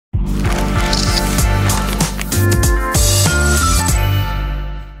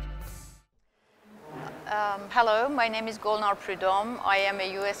Hello, my name is Golnar Prudhomme. I am a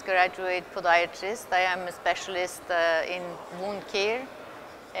US graduate podiatrist. I am a specialist in wound care,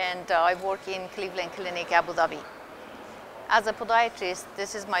 and I work in Cleveland Clinic, Abu Dhabi. As a podiatrist,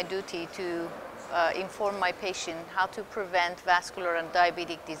 this is my duty to inform my patient how to prevent vascular and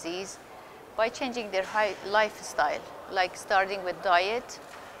diabetic disease by changing their lifestyle, like starting with diet,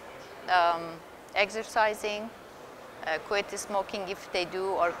 exercising, quit smoking if they do,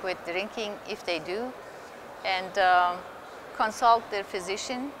 or quit drinking if they do, and consult their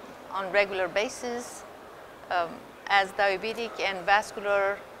physician on regular basis. As diabetic and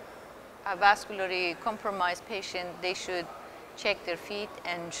vascularly compromised patient, they should check their feet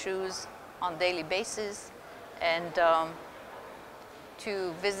and shoes on daily basis, and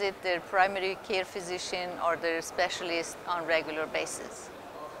to visit their primary care physician or their specialist on regular basis.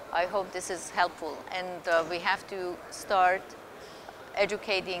 I hope this is helpful, and we have to start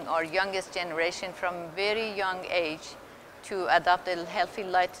educating our youngest generation from very young age to adopt a healthy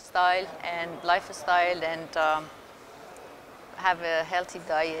lifestyle and have a healthy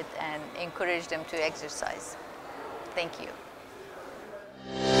diet and encourage them to exercise. Thank you.